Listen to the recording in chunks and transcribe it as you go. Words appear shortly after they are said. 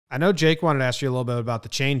I know Jake wanted to ask you a little bit about the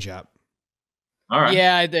changeup. All right.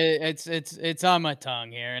 Yeah, it's on my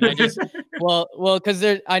tongue here, and I just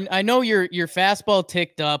because I know your fastball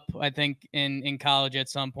ticked up, I think in college at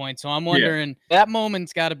some point, so I'm wondering that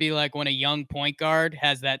moment's got to be like when a young point guard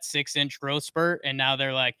has that 6-inch growth spurt, and now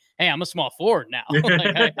they're like, hey, I'm a small forward now,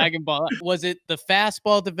 like I can ball. Was it the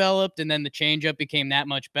fastball developed and then the changeup became that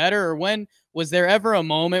much better, or when was there ever a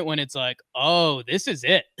moment when it's like, oh, this is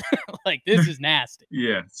it, like this is nasty?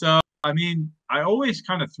 Yeah. So I mean, I always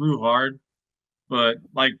kind of threw hard. But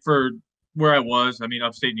like for where I was, I mean,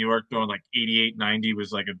 upstate New York throwing like 88, 90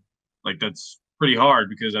 was like that's pretty hard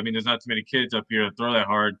because I mean, there's not too many kids up here that throw that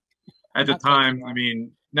hard. At the time, I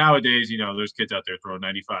mean, nowadays, you know, there's kids out there throwing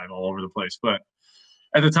 95 all over the place. But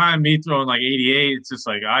at the time, me throwing like 88, it's just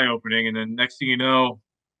like eye opening. And then next thing you know,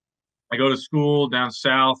 I go to school down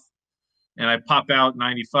south and I pop out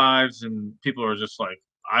 95s and people are just like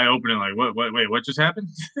eye opening, like, wait, what just happened?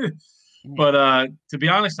 But to be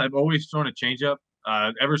honest, I've always thrown a changeup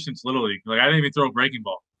ever since Little League. Like I didn't even throw a breaking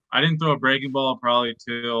ball. I didn't throw a breaking ball probably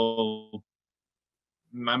till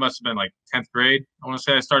I must have been like 10th grade. I want to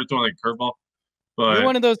say I started throwing like a curveball. But you're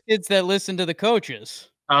one of those kids that listen to the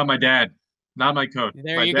coaches. My dad, not my coach.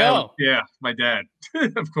 There you go. Yeah, my dad,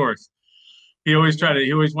 of course. He always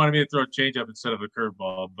wanted me to throw a changeup instead of a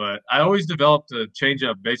curveball. But I always developed a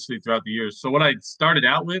changeup basically throughout the years. So what I started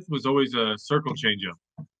out with was always a circle changeup.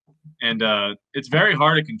 And it's very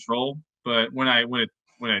hard to control, but when I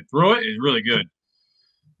throw it, it's really good.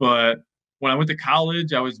 But when I went to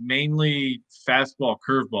college, I was mainly fastball,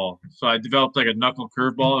 curveball. So I developed like a knuckle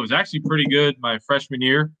curveball. It was actually pretty good my freshman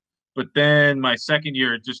year, but then my second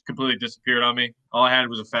year it just completely disappeared on me. All I had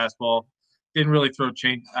was a fastball. Didn't really throw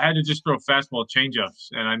change. I had to just throw fastball changeups,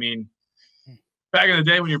 and I mean, back in the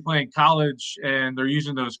day when you're playing college and they're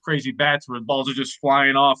using those crazy bats where the balls are just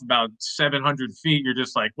flying off about 700 feet, you're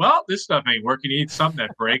just like, well, this stuff ain't working. You need something that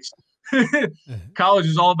breaks. College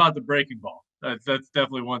is all about the breaking ball. That's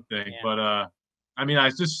definitely one thing. Yeah. But, I mean, I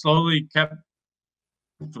just slowly kept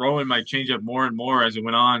throwing my changeup more and more as it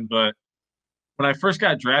went on. But when I first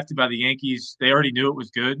got drafted by the Yankees, they already knew it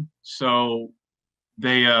was good. So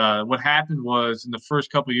they what happened was in the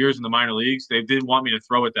first couple of years in the minor leagues, they didn't want me to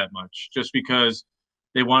throw it that much just because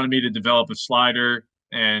they wanted me to develop a slider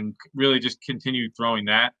and really just continue throwing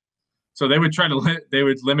that. So they would they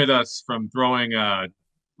would limit us from throwing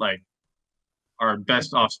like our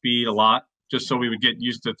best off speed a lot, just so we would get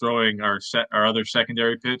used to throwing our other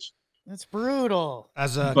secondary pitch. That's brutal.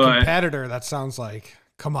 As a competitor, that sounds like,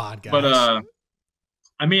 come on, guys. But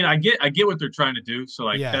I mean, I get what they're trying to do. So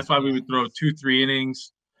like that's why we would throw 2-3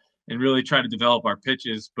 innings and really try to develop our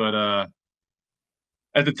pitches. But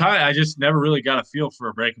at the time, I just never really got a feel for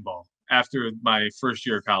a breaking ball after my first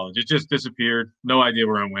year of college. It just disappeared. No idea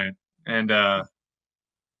where it went. And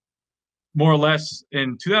more or less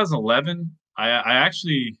in 2011, I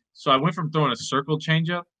actually I went from throwing a circle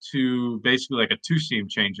changeup to basically like a two-seam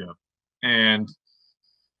changeup. And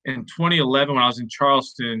in 2011, when I was in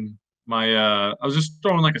Charleston, I was just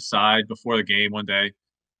throwing like a side before the game one day,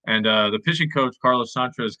 and the pitching coach Carlos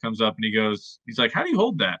Sanchez comes up and he's like, "How do you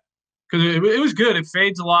hold that?" Because it was good. It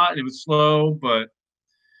fades a lot. It was slow, but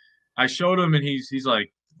I showed him, and he's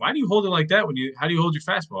like, "Why do you hold it like that? How do you hold your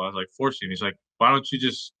fastball?" I was like, "4 seam." He's like, "Why don't you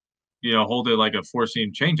just hold it like a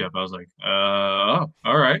 4-seam changeup?" I was like, "Oh,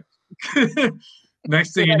 all right."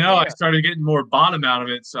 Next thing you know, I started getting more bottom out of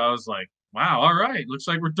it, so I was like, wow, all right, looks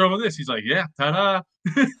like we're throwing this. He's like, yeah, ta-da.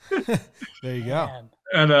 There you go.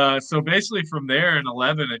 And so basically from there in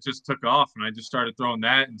 11, it just took off, and I just started throwing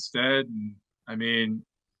that instead. And I mean,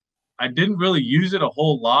 I didn't really use it a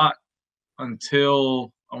whole lot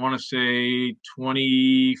until I want to say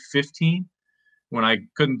 2015 when I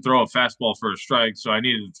couldn't throw a fastball for a strike, so I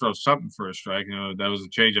needed to throw something for a strike. That was a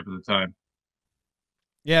changeup at the time.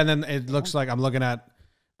 Yeah, and then it looks like I'm looking at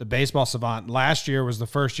the Baseball Savant. Last year was the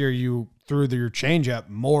first year you threw your changeup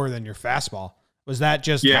more than your fastball. Was that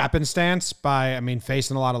just happenstance by,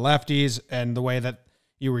 facing a lot of lefties and the way that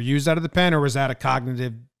you were used out of the pen, or was that a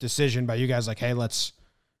cognitive decision by you guys like, hey, let's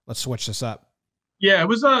switch this up? Yeah, it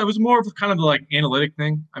was more of kind of like analytic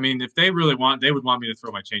thing. I mean, if they really they would want me to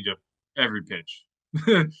throw my changeup every pitch.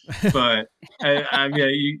 But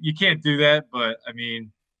you can't do that. But I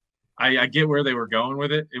mean, I get where they were going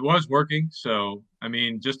with it. It was working. So, I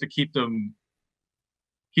mean, just to keep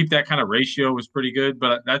that kind of ratio was pretty good.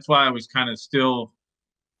 But that's why I was kind of still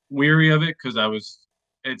weary of it, because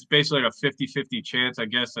it's basically like a 50-50 chance, I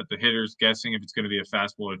guess, that the hitter's guessing if it's going to be a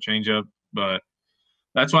fastball or changeup. But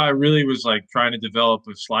that's why I really was like trying to develop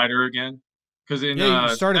a slider again. Because you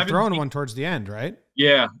started throwing one towards the end, right?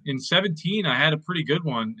 Yeah, in 17 I had a pretty good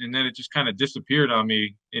one, and then it just kind of disappeared on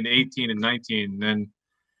me in 18 and 19. And then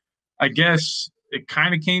I guess it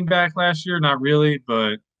kind of came back last year, not really,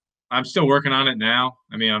 but I'm still working on it now.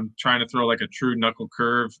 I mean, I'm trying to throw like a true knuckle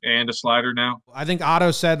curve and a slider now. I think Otto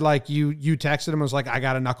said like you texted him, was like, I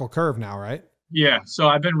got a knuckle curve now, right? Yeah, so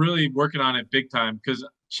I've been really working on it big time because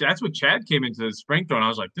that's what Chad came into the spring throwing. I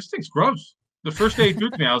was like, this thing's gross. The first day he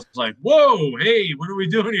threw to me, I was like, whoa, hey, what are we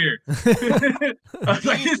doing here? I was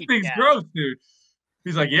like, this thing's gross, dude.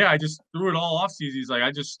 He's like, yeah, I just threw it all off season. He's like,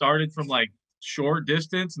 I just started from like short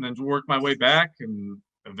distance and then worked my way back. And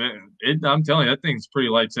I'm telling you, that thing's pretty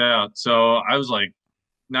lights out. So I was like,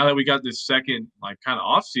 now that we got this second like kind of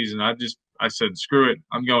off season, I said, screw it.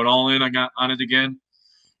 I'm going all in. I got on it again.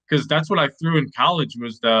 Because that's what I threw in college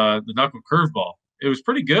was the knuckle curveball. It was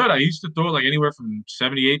pretty good. I used to throw it like anywhere from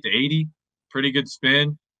 78 to 80. Pretty good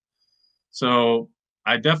spin. So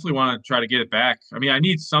I definitely want to try to get it back. I mean, I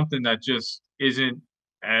need something that just isn't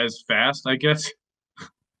as fast, I guess.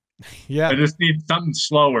 Yeah. I just need something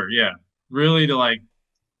slower. Yeah. Really to like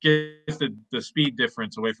get the speed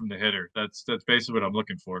difference away from the hitter. That's basically what I'm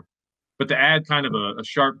looking for. But to add kind of a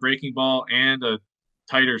sharp breaking ball and a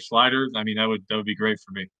tighter slider, I mean, that would be great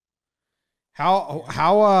for me.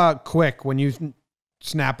 How quick when you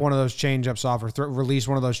snap one of those changeups off or release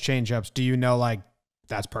one of those changeups, do you know like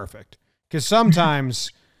that's perfect? Because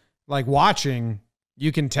sometimes like watching,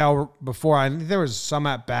 you can tell before. I think there was some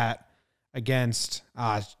at bat against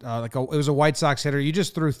it was a White Sox hitter. You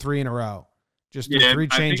just threw 3 in a row, just threw 3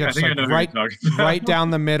 changeups like right down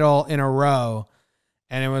the middle in a row.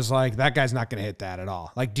 And it was like, that guy's not going to hit that at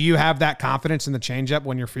all. Like, do you have that confidence in the changeup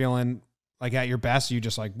when you're feeling like at your best? You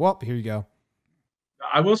just like, well, here you go.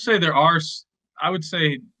 I will say I would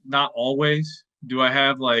say not always do I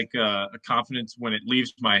have like a confidence when it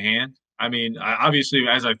leaves my hand. I mean, obviously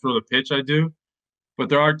as I throw the pitch, I do, but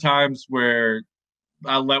there are times where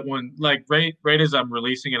I'll let one like right as I'm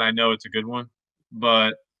releasing it, I know it's a good one.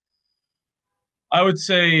 But I would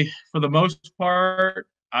say for the most part,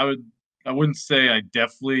 I wouldn't say I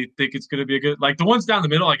definitely think it's going to be a good. Like the ones down the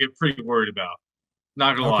middle, I get pretty worried about.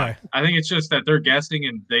 Not gonna lie. I think it's just that they're guessing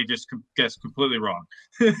and they just guess completely wrong.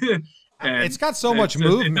 And it's got so much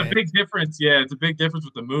movement. It's a big difference. Yeah, it's a big difference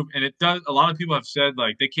with the move, and it does. A lot of people have said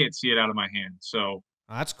like they can't see it out of my hand, so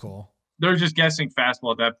that's cool. They're just guessing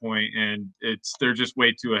fastball at that point, and they're just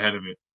way too ahead of it.